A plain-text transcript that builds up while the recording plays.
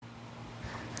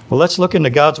Well, let's look into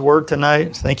God's Word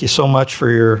tonight. Thank you so much for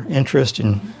your interest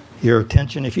and your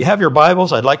attention. If you have your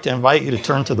Bibles, I'd like to invite you to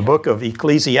turn to the book of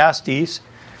Ecclesiastes.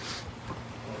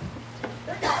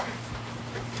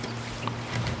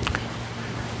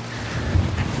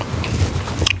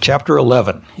 Chapter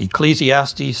 11.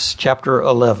 Ecclesiastes chapter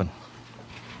 11.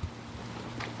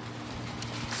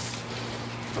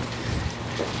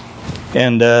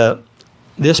 And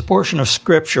this portion of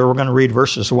Scripture, we're going to read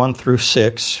verses 1 through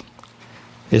 6,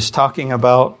 is talking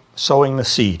about sowing the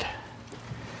seed.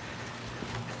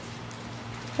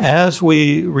 As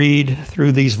we read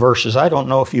through these verses, I don't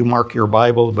know if you mark your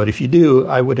Bible, but if you do,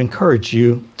 I would encourage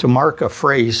you to mark a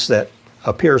phrase that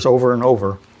appears over and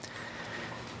over.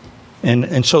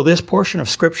 And so this portion of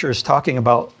Scripture is talking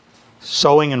about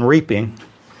sowing and reaping,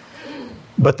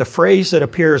 but the phrase that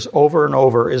appears over and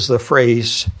over is the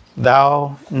phrase,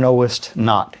 "Thou knowest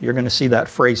not." You're going to see that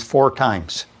phrase 4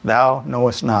 times. Thou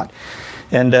knowest not.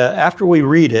 And after we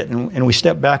read it and we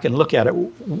step back and look at it,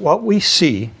 what we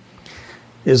see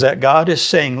is that God is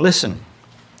saying, listen,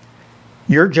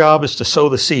 your job is to sow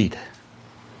the seed.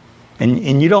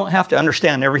 And you don't have to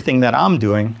understand everything that I'm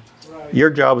doing. Right. Your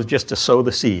job is just to sow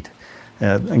the seed.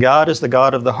 God is the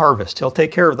God of the harvest. He'll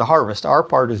take care of the harvest. Our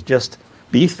part is just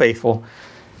be faithful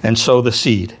and sow the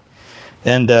seed.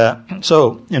 And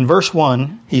so in verse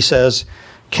 1, he says,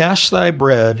 "Cast thy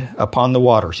bread upon the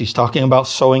waters." He's talking about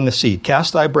sowing the seed.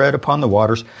 "Cast thy bread upon the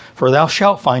waters, for thou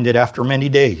shalt find it after many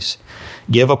days.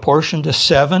 Give a portion to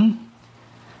 7,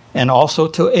 and also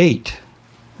to 8.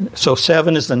 So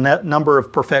 7 is the number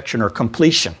of perfection or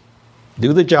completion.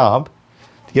 Do the job.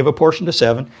 Give a portion to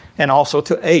 7, and also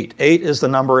to 8. 8 is the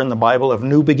number in the Bible of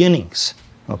new beginnings.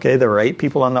 Okay, there were 8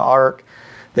 people on the ark.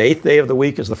 The 8th day of the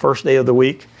week is the first day of the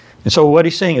week. And so what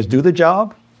he's saying is do the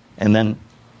job, and then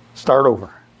start over.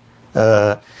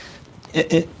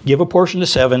 Give a portion to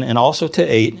 7 and also to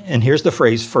 8. And here's the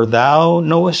phrase, "For thou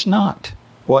knowest not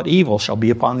what evil shall be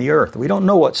upon the earth." We don't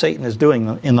know what Satan is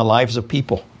doing in the lives of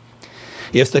people.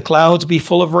 "If the clouds be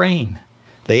full of rain,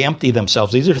 they empty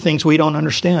themselves." These are things we don't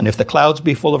understand. If the clouds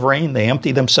be full of rain, they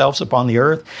empty themselves upon the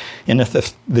earth. And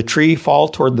if the tree fall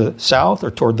toward the south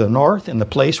or toward the north, in the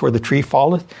place where the tree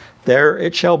falleth, there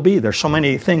it shall be. There's so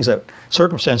many things,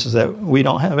 circumstances that we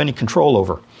don't have any control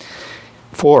over.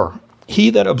 "For he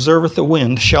that observeth the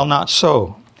wind shall not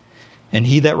sow, and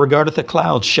he that regardeth the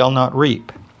clouds shall not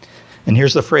reap." And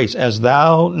here's the phrase, "As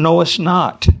thou knowest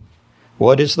not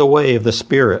what is the way of the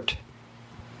Spirit,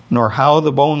 nor how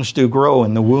the bones do grow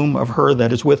in the womb of her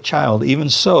that is with child, even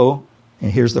so,"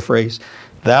 and here's the phrase,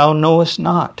 "thou knowest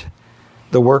not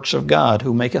the works of God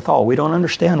who maketh all." We don't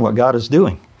understand what God is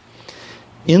doing.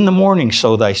 "In the morning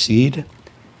sow thy seed,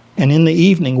 and in the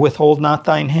evening withhold not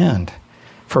thine hand.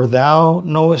 For thou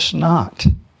knowest not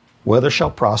whether shall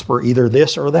prosper either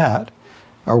this or that,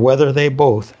 or whether they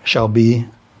both shall be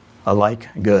alike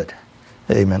good."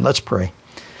 Amen. Let's pray.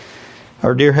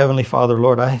 Our dear Heavenly Father,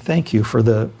 Lord, I thank you for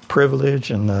the privilege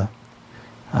and the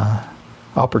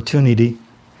opportunity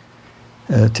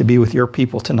to be with your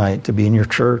people tonight, to be in your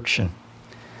church. And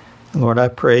Lord, I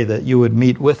pray that you would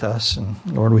meet with us. And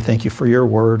Lord, we thank you for your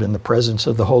word and the presence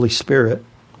of the Holy Spirit.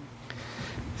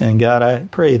 And God, I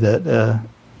pray that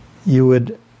you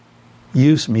would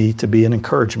use me to be an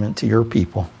encouragement to your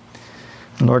people.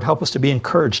 And Lord, help us to be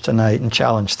encouraged tonight and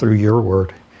challenged through your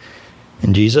word.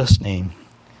 In Jesus' name,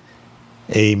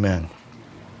 amen.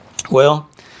 Well,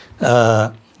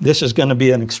 this is going to be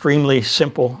an extremely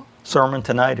simple sermon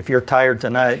tonight. If you're tired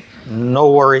tonight, no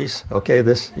worries. Okay,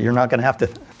 you're not going to have to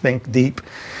think deep.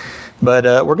 But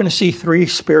we're going to see 3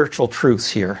 spiritual truths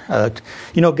here.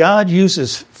 God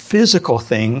uses physical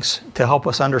things to help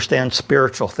us understand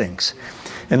spiritual things.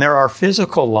 And there are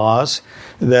physical laws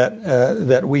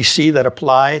that we see that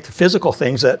apply to physical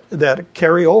things that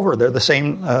carry over. They're the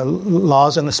same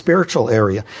laws in the spiritual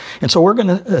area. And so we're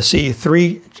going to see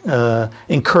 3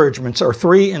 encouragements or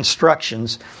 3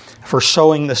 instructions for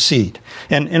sowing the seed.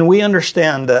 And we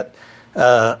understand that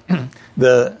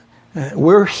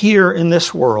we're here in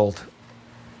this world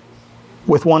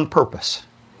with one purpose.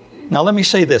 Now let me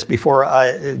say this before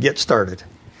I get started.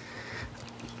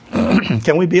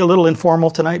 Can we be a little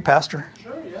informal tonight, Pastor?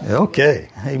 Sure, yeah. Okay,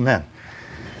 amen.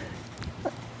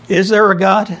 Is there a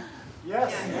God?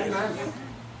 Yes. Amen.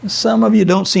 Some of you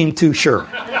don't seem too sure.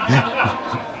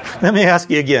 Let me ask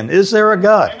you again. Is there a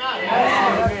God?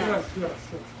 Yes.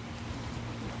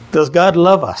 Does God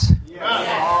love us? Yes.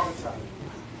 All the time.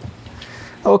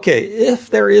 Okay, if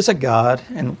there is a God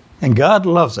and God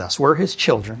loves us, we're His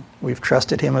children. We've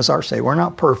trusted Him as our Savior. We're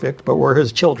not perfect, but we're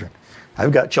His children.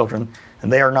 I've got children,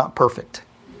 and they are not perfect.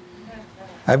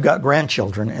 I've got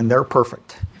grandchildren, and they're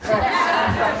perfect.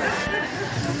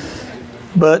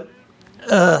 But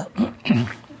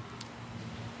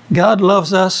God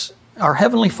loves us. Our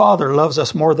Heavenly Father loves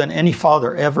us more than any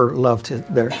father ever loved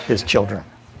his children.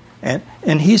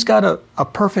 And He's got a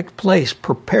perfect place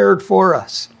prepared for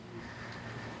us.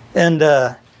 And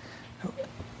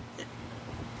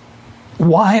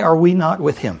why are we not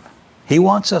with Him? He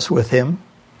wants us with Him.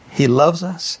 He loves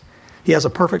us. He has a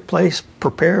perfect place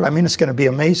prepared. I mean, it's going to be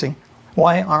amazing.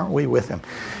 Why aren't we with Him?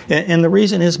 And the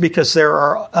reason is because there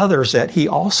are others that He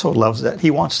also loves, that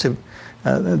He wants to,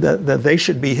 that they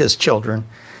should be His children.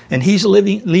 And He's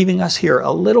leaving us here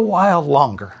a little while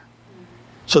longer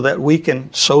so that we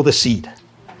can sow the seed.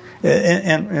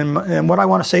 And what I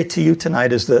want to say to you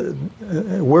tonight is that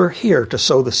we're here to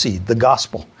sow the seed, the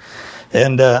gospel.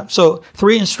 And so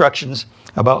 3 instructions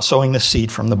about sowing the seed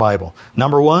from the Bible.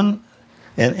 Number 1,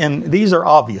 and these are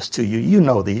obvious to you. You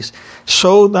know these.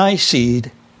 Sow thy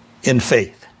seed in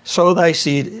faith. Sow thy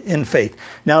seed in faith.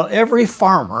 Now, every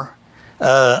farmer,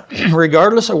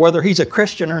 regardless of whether he's a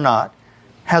Christian or not,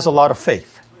 has a lot of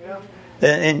faith.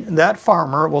 And that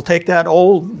farmer will take that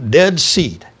old dead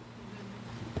seed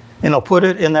and he'll put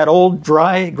it in that old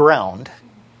dry ground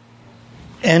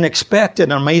and expect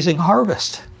an amazing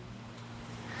harvest.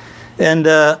 And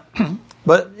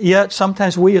but yet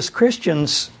sometimes we as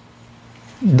Christians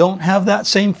don't have that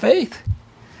same faith.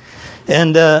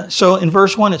 And so in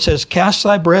verse 1 it says, "Cast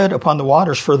thy bread upon the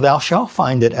waters, for thou shalt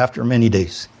find it after many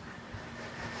days."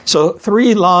 So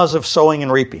 3 laws of sowing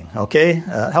and reaping, okay?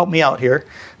 Help me out here.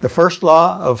 The first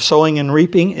law of sowing and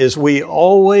reaping is we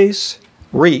always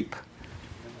reap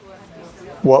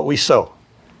what we sow.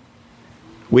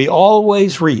 We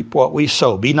always reap what we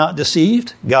sow. Be not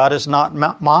deceived. God is not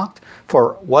mocked.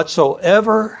 For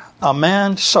whatsoever a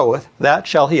man soweth, that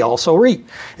shall he also reap.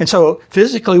 And so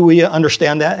physically we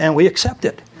understand that and we accept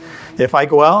it. If I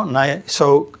go out and I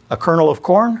sow a kernel of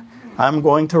corn, I'm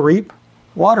going to reap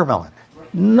watermelon.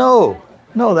 No,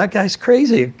 that guy's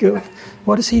crazy.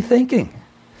 What is he thinking?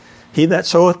 He that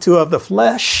soweth to of the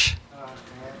flesh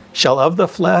shall of the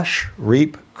flesh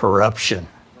reap corruption.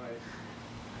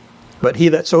 But he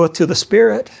that soweth to the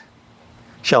Spirit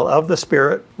shall of the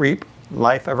Spirit reap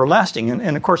life everlasting.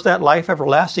 And of course that life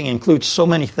everlasting includes so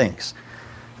many things.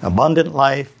 Abundant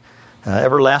life,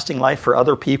 everlasting life for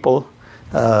other people,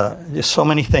 just so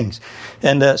many things.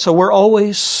 And so we're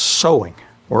always sowing.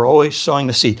 We're always sowing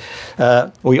the seed.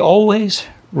 We always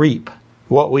reap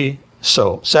what we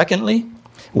sow. Secondly,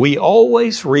 we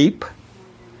always reap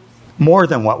more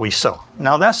than what we sow.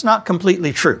 Now that's not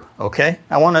completely true, okay?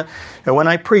 When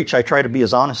I preach, I try to be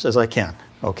as honest as I can,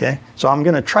 okay? So I'm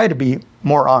going to try to be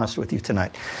more honest with you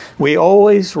tonight. We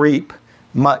always reap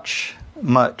much,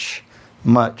 much,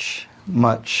 much,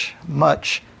 much,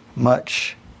 much,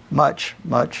 much, much,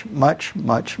 much, much,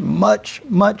 much, much,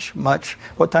 much, much.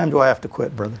 What time do I have to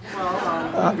quit, brother?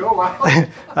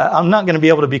 I'm not going to be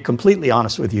able to be completely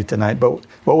honest with you tonight, but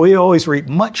we always reap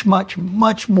much, much,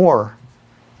 much more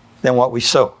than what we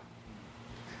sow.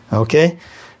 Okay?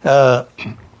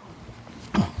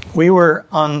 We were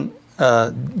on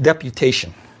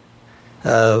deputation.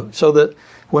 So that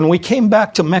when we came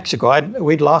back to Mexico,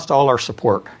 we'd lost all our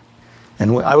support.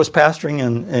 And I was pastoring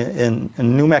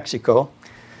in New Mexico.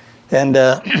 And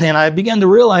I began to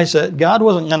realize that God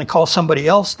wasn't going to call somebody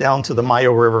else down to the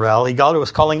Mayo River Valley. God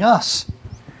was calling us.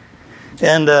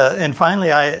 And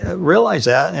finally I realized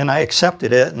that, and I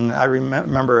accepted it. And I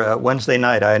remember Wednesday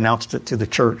night I announced it to the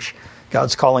church.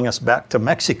 God's calling us back to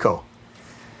Mexico.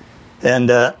 And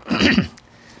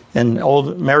and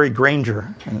old Mary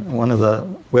Granger, one of the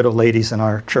widow ladies in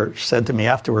our church, said to me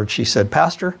afterwards, she said,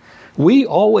 "Pastor, we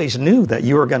always knew that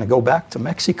you were going to go back to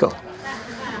Mexico."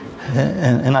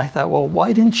 And I thought, well,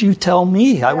 why didn't you tell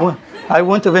me? I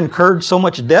wouldn't have incurred so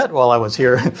much debt while I was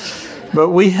here. But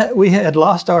we had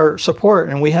lost our support,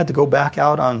 and we had to go back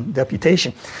out on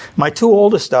deputation. My 2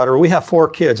 oldest daughters, we have 4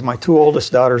 kids. My 2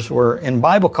 oldest daughters were in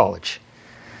Bible college.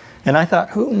 And I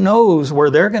thought, who knows where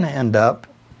they're going to end up?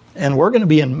 And we're going to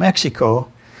be in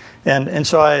Mexico. And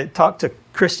so I talked to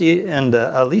Christy and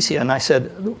Alicia, and I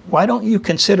said, why don't you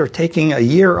consider taking a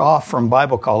year off from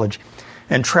Bible college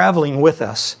and traveling with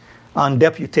us on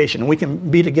deputation? We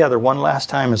can be together one last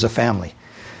time as a family.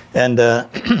 And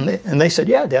they said,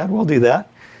 yeah, Dad, we'll do that.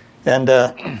 And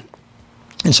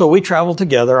so we traveled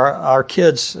together. Our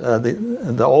kids,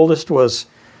 the oldest was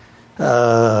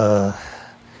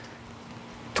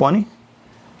 20.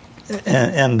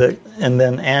 And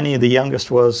then Annie, the youngest,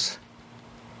 was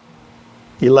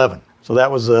 11. So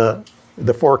that was the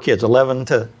 4 kids, 11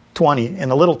 to 20,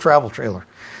 in a little travel trailer.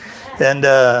 And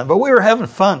but we were having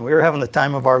fun. We were having the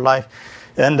time of our life.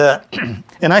 And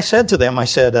and I said to them,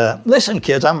 listen,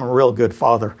 kids, I'm a real good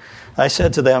father. I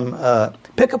said to them,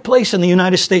 pick a place in the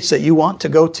United States that you want to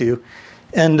go to,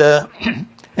 and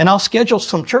I'll schedule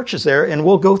some churches there, and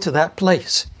we'll go to that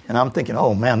place. And I'm thinking,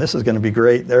 oh man, this is going to be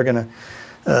great. They're going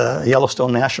to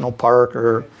Yellowstone National Park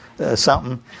or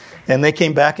something. And they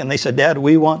came back and they said, Dad,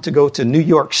 we want to go to New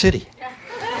York City.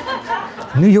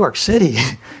 New York City?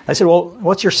 I said, well,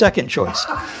 what's your second choice?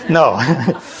 No.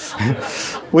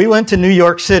 We went to New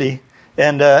York City,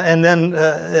 and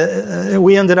then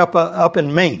we ended up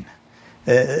in Maine.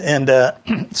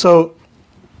 So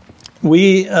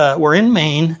we were in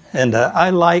Maine, and I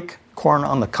like corn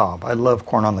on the cob. I love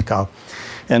corn on the cob.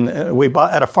 And we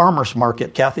bought at a farmer's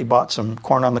market. Kathy bought some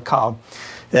corn on the cob.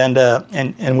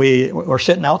 And we were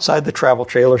sitting outside the travel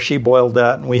trailer. She boiled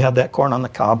that, and we had that corn on the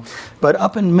cob. But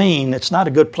up in Maine, it's not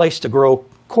a good place to grow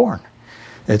corn.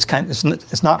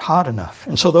 It's not hot enough,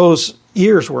 and so those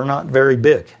ears were not very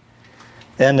big.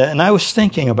 And I was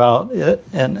thinking about it,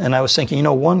 and I was thinking,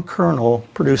 one kernel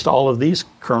produced all of these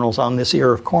kernels on this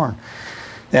ear of corn.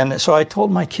 And so I told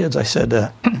my kids, I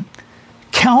said,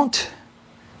 count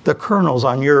the kernels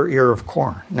on your ear of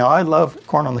corn. Now, I love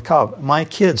corn on the cob. My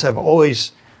kids have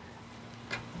always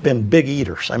been big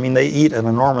eaters. I mean, they eat an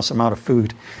enormous amount of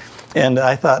food. And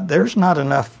I thought, there's not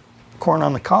enough corn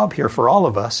on the cob here for all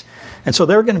of us. And so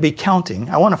they're going to be counting.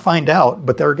 I want to find out,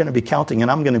 but they're going to be counting,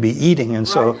 and I'm going to be eating. And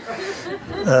so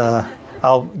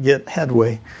I'll get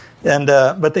headway. And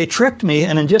but they tricked me,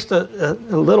 and in just a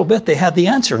little bit, they had the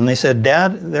answer. And they said,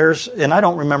 Dad, and I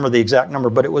don't remember the exact number,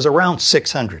 but it was around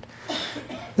 600.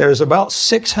 There's about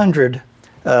 600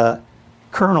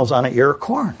 kernels on an ear of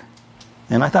corn.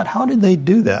 And I thought, how did they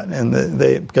do that? And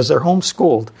because they're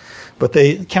homeschooled, but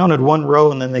they counted one row,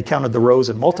 and then they counted the rows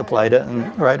and multiplied it,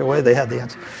 and right away they had the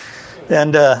answer.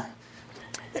 And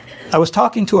I was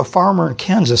talking to a farmer in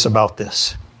Kansas about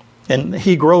this, and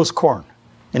he grows corn.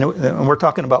 And we're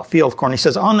talking about field corn. He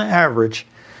says, on the average,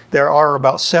 there are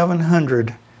about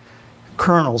 700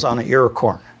 kernels on an ear of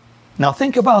corn. Now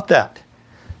think about that.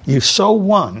 You sow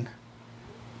one,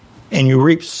 and you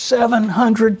reap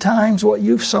 700 times what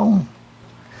you've sown.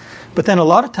 But then a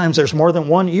lot of times there's more than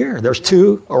one ear. There's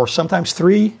 2 or sometimes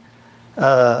 3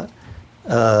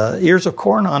 ears of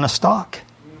corn on a stalk.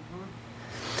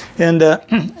 And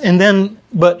then,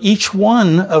 but each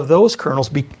one of those kernels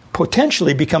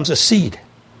potentially becomes a seed.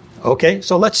 Okay,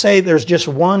 so let's say there's just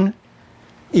one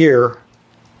ear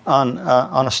on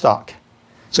a stalk.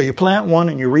 So you plant one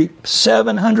and you reap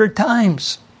 700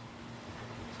 times.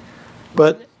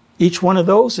 But each one of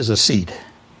those is a seed.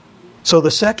 So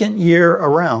the second year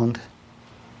around,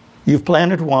 you've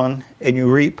planted one and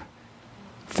you reap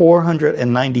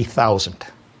 490,000.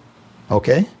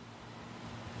 Okay?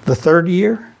 The third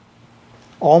year,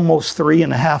 almost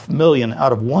 3.5 million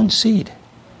out of one seed,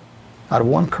 out of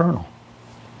one kernel.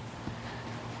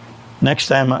 Next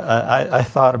time, I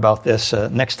thought about this.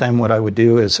 Next time what I would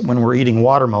do is when we're eating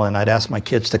watermelon, I'd ask my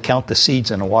kids to count the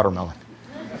seeds in a watermelon.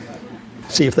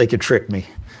 See if they could trick me.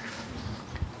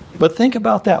 But think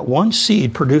about that. One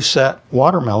seed produced that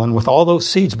watermelon with all those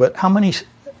seeds. But how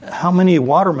many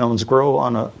watermelons grow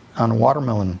on a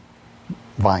watermelon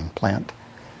vine plant?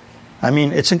 I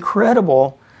mean, it's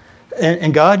incredible.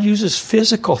 And God uses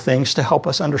physical things to help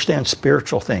us understand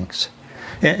spiritual things.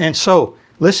 And so,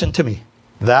 listen to me.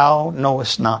 Thou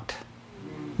knowest not.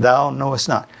 Thou knowest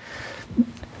not.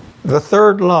 The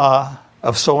third law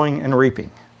of sowing and reaping.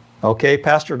 Okay,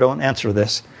 Pastor, don't answer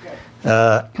this.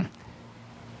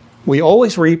 We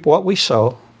always reap what we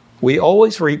sow. We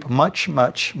always reap much,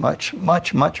 much, much,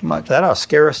 much, much, much. That ought to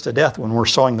scare us to death when we're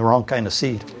sowing the wrong kind of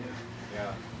seed.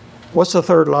 What's the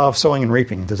third law of sowing and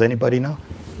reaping? Does anybody know?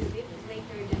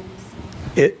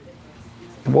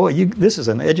 This is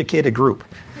an educated group.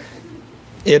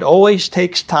 It always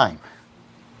takes time.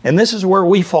 And this is where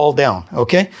we fall down,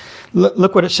 okay?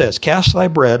 Look what it says. Cast thy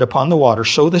bread upon the water,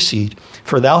 sow the seed,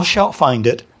 for thou shalt find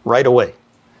it right away.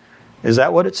 Is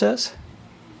that what it says?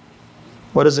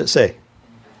 What does it say?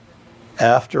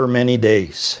 After many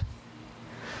days.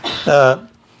 And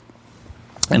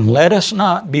let us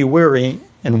not be weary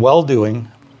in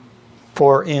well-doing,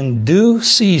 for in due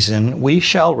season we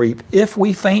shall reap if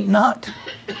we faint not.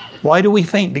 Why do we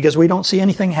faint? Because we don't see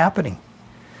anything happening.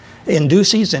 In due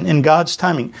season, in God's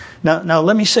timing. Now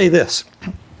let me say this.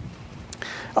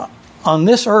 On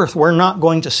this earth, we're not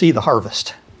going to see the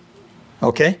harvest.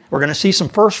 Okay? We're going to see some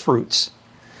first fruits,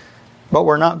 but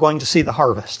we're not going to see the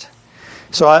harvest.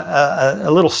 So a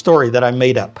little story that I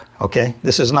made up. Okay?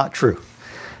 This is not true.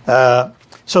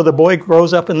 So the boy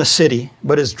grows up in the city,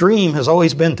 but his dream has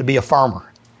always been to be a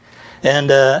farmer.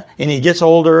 And he gets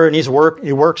older, and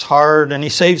he works hard, and he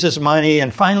saves his money,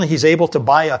 and finally he's able to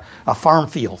buy a farm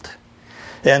field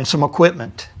and some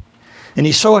equipment. And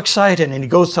he's so excited, and he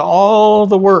goes to all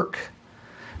the work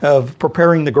of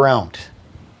preparing the ground.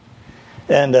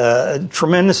 And a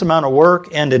tremendous amount of work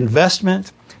and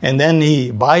investment. And then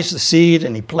he buys the seed,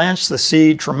 and he plants the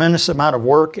seed, tremendous amount of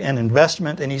work and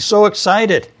investment, and he's so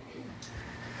excited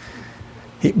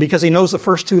because he knows the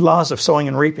first two laws of sowing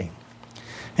and reaping.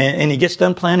 And he gets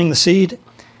done planting the seed,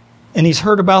 and he's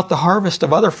heard about the harvest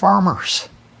of other farmers.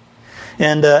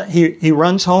 And he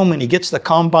runs home, and he gets the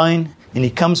combine, and he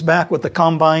comes back with the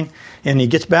combine, and he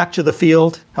gets back to the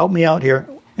field. Help me out here.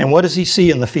 And what does he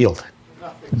see in the field?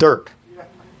 Nothing.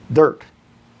 Dirt.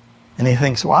 And he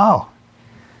thinks, wow,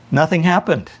 nothing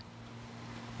happened.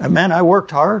 And man, I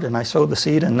worked hard, and I sowed the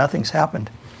seed, and nothing's happened.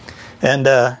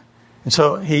 And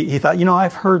so he thought,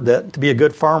 I've heard that to be a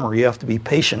good farmer, you have to be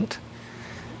patient.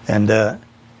 And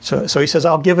so he says,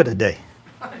 I'll give it a day.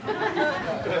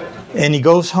 And he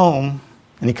goes home,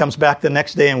 and he comes back the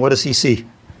next day, and what does he see?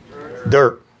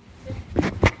 Dirt.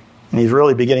 And he's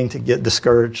really beginning to get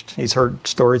discouraged. He's heard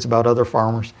stories about other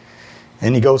farmers.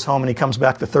 And he goes home, and he comes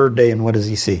back the third day, and what does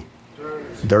he see?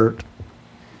 Dirt.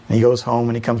 And he goes home,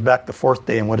 and he comes back the fourth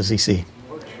day, and what does he see?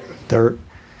 Dirt.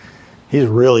 He's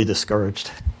really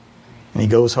discouraged. And he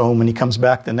goes home, and he comes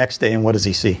back the next day, and what does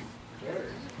he see?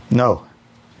 No.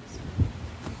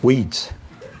 Weeds.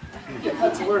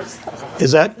 That's worse.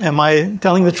 Am I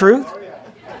telling the truth?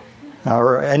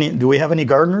 Or do we have any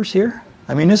gardeners here?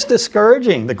 I mean, it's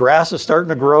discouraging. The grass is starting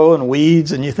to grow and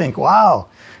weeds, and you think, wow,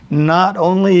 not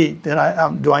only do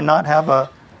I not have a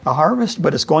harvest,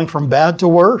 but it's going from bad to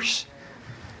worse.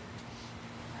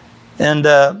 And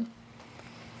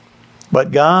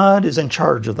but God is in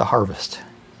charge of the harvest.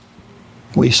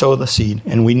 We sow the seed,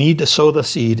 and we need to sow the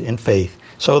seed in faith.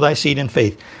 Sow thy seed in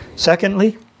faith.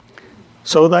 Secondly,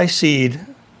 sow thy seed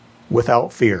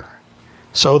without fear.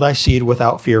 Sow thy seed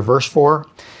without fear. Verse 4,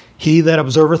 he that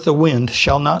observeth the wind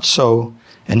shall not sow,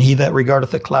 and he that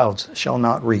regardeth the clouds shall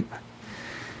not reap.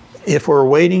 If we're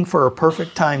waiting for a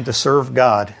perfect time to serve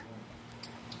God,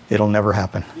 it'll never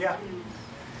happen. Yeah.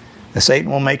 Satan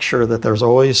will make sure that there's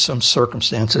always some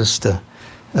circumstances to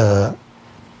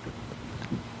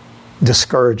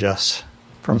discourage us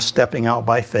from stepping out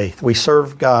by faith. We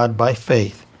serve God by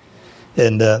faith.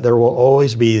 And there will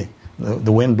always be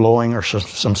the wind blowing or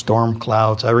some storm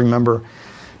clouds. I remember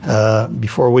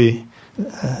before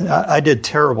I did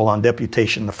terrible on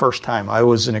deputation the first time. I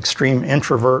was an extreme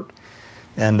introvert.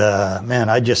 And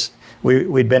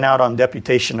we'd been out on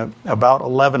deputation about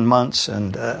 11 months.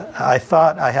 And I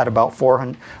thought I had about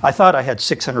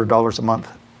 $600 a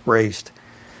month raised.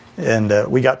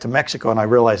 And we got to Mexico, and I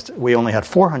realized we only had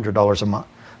 $400 a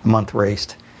month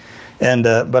raised. And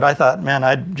but I thought, man,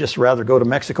 I'd just rather go to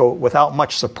Mexico without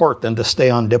much support than to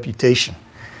stay on deputation.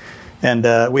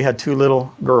 And we had two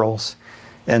little girls,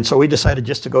 and so we decided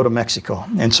just to go to Mexico.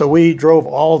 And so we drove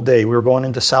all day. We were going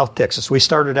into South Texas. We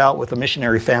started out with a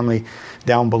missionary family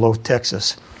down below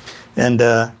Texas, and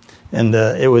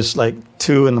it was like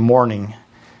 2 a.m.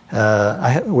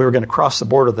 We were going to cross the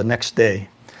border the next day,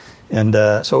 and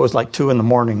so it was like 2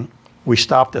 a.m. We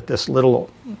stopped at this little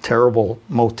terrible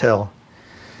motel.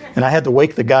 And I had to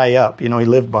wake the guy up. He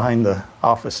lived behind the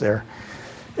office there.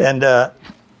 And I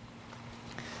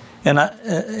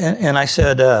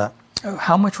said,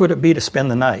 how much would it be to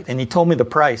spend the night? And he told me the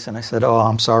price. And I said, oh,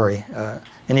 I'm sorry.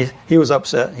 And he was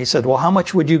upset. He said, well, how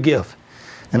much would you give?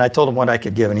 And I told him what I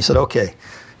could give. And he said, okay.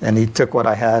 And he took what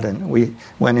I had, and we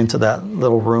went into that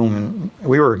little room. And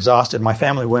we were exhausted. My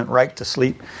family went right to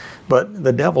sleep. But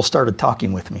the devil started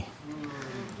talking with me.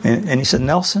 And he said,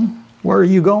 Nelson, where are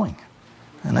you going?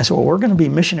 And I said, well, we're going to be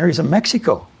missionaries in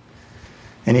Mexico.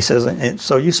 And he says,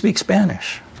 so you speak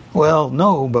Spanish? Well,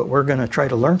 no, but we're going to try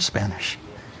to learn Spanish.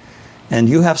 And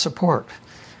you have support?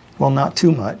 Well, not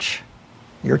too much.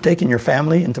 You're taking your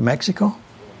family into Mexico?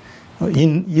 Well,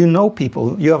 you know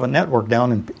people. You have a network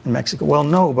down in Mexico. Well,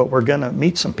 no, but we're going to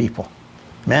meet some people.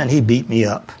 Man, he beat me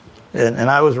up.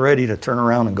 And I was ready to turn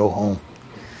around and go home.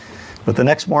 But the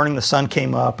next morning, the sun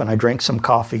came up, and I drank some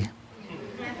coffee.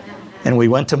 And we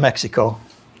went to Mexico.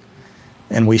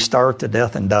 And we starved to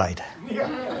death and died.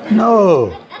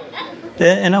 No.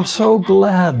 And I'm so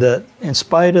glad that in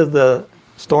spite of the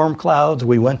storm clouds,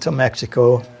 we went to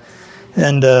Mexico.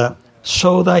 And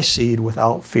sow thy seed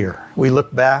without fear. We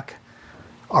look back,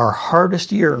 our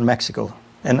hardest year in Mexico.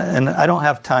 And I don't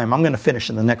have time. I'm going to finish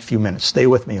in the next few minutes. Stay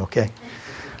with me, okay?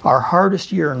 Our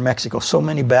hardest year in Mexico, so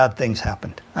many bad things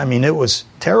happened. I mean, it was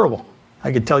terrible.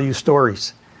 I could tell you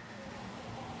stories.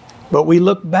 But we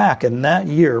look back, and that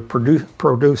year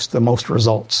produced the most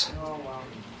results.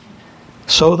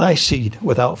 sow thy seed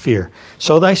without fear.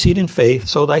 Sow thy seed in faith,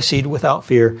 sow thy seed without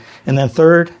fear. And then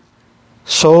third,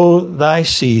 sow thy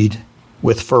seed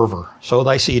with fervor. Sow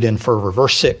thy seed in fervor.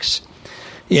 Verse 6,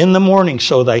 in the morning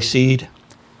sow thy seed,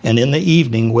 and in the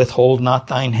evening withhold not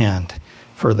thine hand.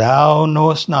 For thou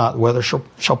knowest not whether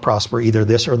shall prosper either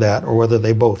this or that, or whether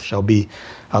they both shall be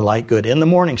alike good. In the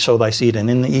morning sow thy seed, and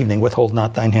in the evening withhold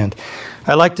not thine hand.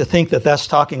 I like to think that that's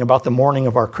talking about the morning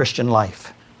of our Christian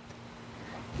life.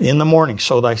 In the morning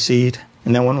sow thy seed,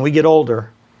 and then when we get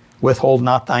older, withhold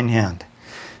not thine hand.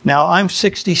 Now, I'm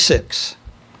 66,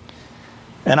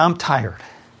 and I'm tired.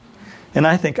 And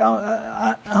I think,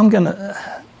 I'm going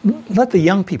to let the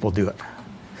young people do it.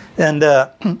 And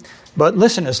but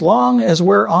listen, as long as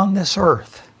we're on this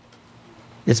earth,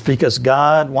 it's because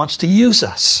God wants to use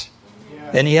us.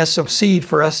 Yeah. And He has some seed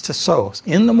for us to sow.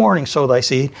 In the morning sow thy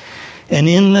seed, and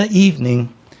in the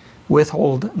evening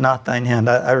withhold not thine hand.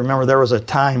 I remember there was a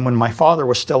time when my father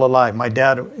was still alive. My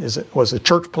dad was a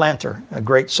church planter, a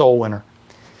great soul winner,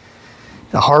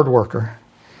 a hard worker.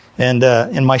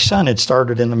 And my son had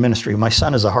started in the ministry. My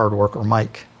son is a hard worker,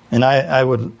 Mike. And I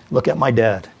would look at my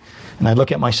dad, and I'd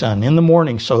look at my son. In the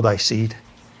morning sow thy seed,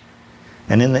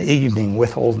 and in the evening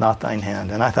withhold not thine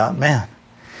hand. And I thought, man.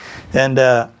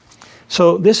 And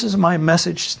so this is my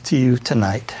message to you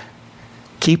tonight.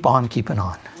 Keep on keeping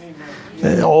on.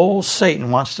 Old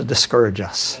Satan wants to discourage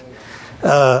us.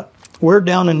 We're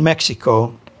down in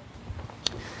Mexico,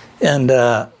 and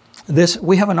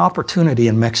we have an opportunity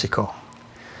in Mexico.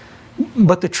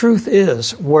 But the truth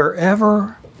is,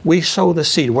 wherever we sow the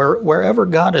seed, wherever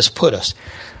God has put us,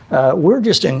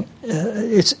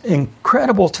 it's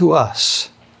incredible to us.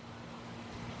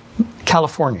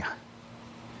 California.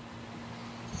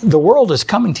 The world is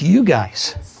coming to you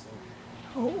guys.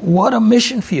 What a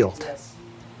mission field.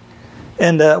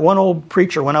 And one old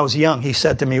preacher, when I was young, he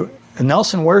said to me,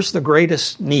 Nelson, where's the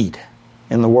greatest need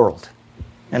in the world?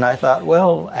 And I thought,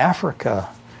 well, Africa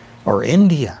or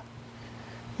India.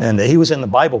 And he was in the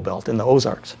Bible Belt in the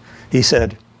Ozarks. He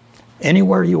said,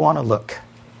 anywhere you want to look.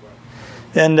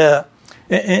 And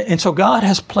so God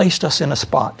has placed us in a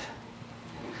spot.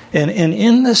 And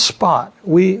in this spot,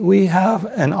 we have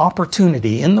an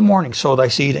opportunity. In the morning sow thy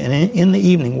seed, and in the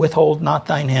evening withhold not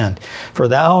thine hand. For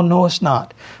thou knowest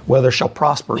not whether shall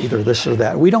prosper either this or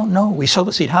that. We don't know. We sow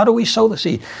the seed. How do we sow the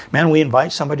seed? Man, we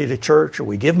invite somebody to church, or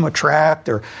we give them a tract,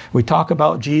 or we talk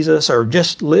about Jesus, or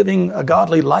just living a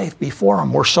godly life before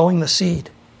them. We're sowing the seed.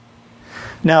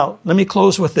 Now, let me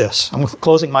close with this. I'm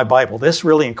closing my Bible. This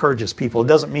really encourages people. It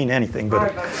doesn't mean anything,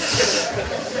 but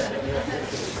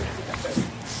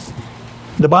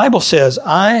the Bible says,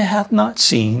 eye hath not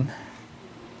seen,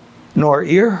 nor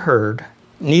ear heard,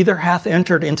 neither hath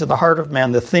entered into the heart of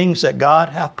man the things that God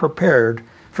hath prepared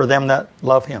for them that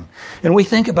love Him. And we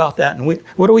think about that, and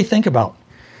what do we think about?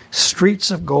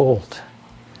 Streets of gold,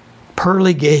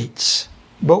 pearly gates.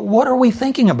 But what are we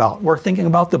thinking about? We're thinking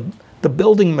about the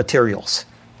building materials,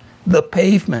 the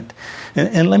pavement.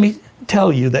 And let me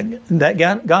tell you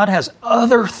that God has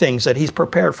other things that He's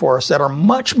prepared for us that are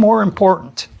much more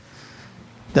important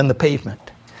than the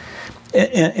pavement.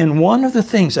 And one of the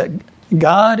things that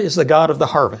God is the God of the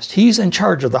harvest. He's in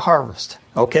charge of the harvest.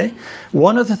 Okay?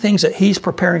 One of the things that He's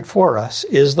preparing for us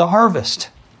is the harvest.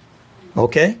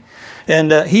 Okay?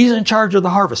 And He's in charge of the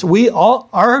harvest.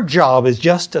 Our job is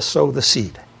just to sow the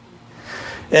seed.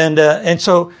 And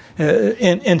so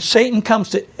Satan comes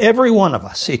to every one of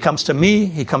us. He comes to me.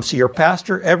 He comes to your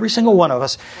pastor, every single one of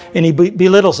us, and he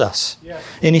belittles us. Yes.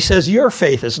 And he says, your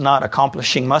faith is not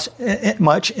accomplishing much,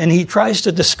 and he tries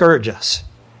to discourage us.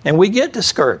 And we get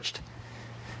discouraged.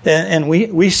 And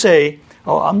we say,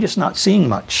 oh, I'm just not seeing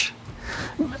much.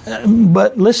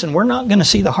 But listen, we're not going to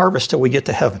see the harvest till we get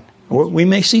to heaven. We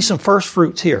may see some first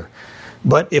fruits here.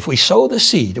 But if we sow the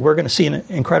seed, we're going to see an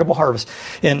incredible harvest.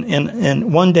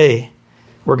 And one day,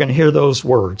 we're going to hear those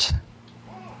words.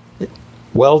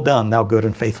 Well done, thou good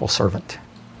and faithful servant.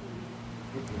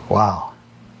 Wow.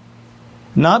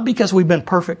 Not because we've been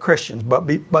perfect Christians,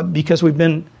 but because we've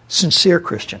been sincere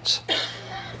Christians.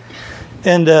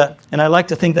 And I like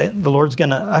to think that the Lord's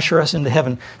going to usher us into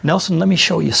heaven. Nelson, let me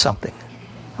show you something.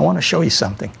 I want to show you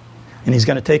something. And He's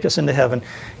going to take us into heaven.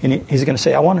 And He's going to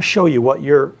say, I want to show you what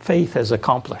your faith has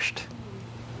accomplished.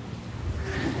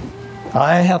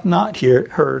 I have not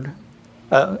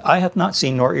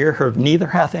seen nor ear heard, neither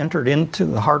hath entered into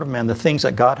the heart of man the things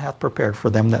that God hath prepared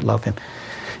for them that love Him.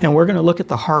 And we're going to look at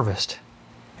the harvest.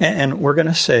 And we're going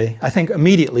to say, I think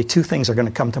immediately two things are going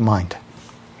to come to mind.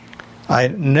 I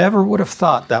never would have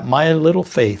thought that my little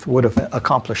faith would have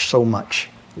accomplished so much.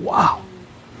 Wow.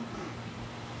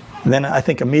 And then I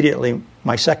think immediately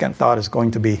my second thought is going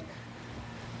to be,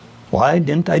 Why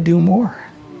didn't I do more?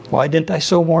 Why didn't I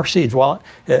sow more seeds while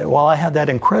I had that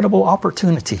incredible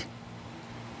opportunity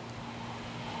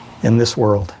in this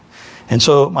world? And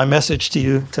so my message to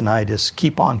you tonight is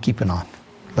keep on keeping on.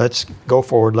 Let's go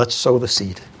forward. Let's sow the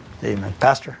seed. Amen.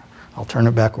 Pastor, I'll turn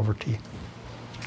it back over to you.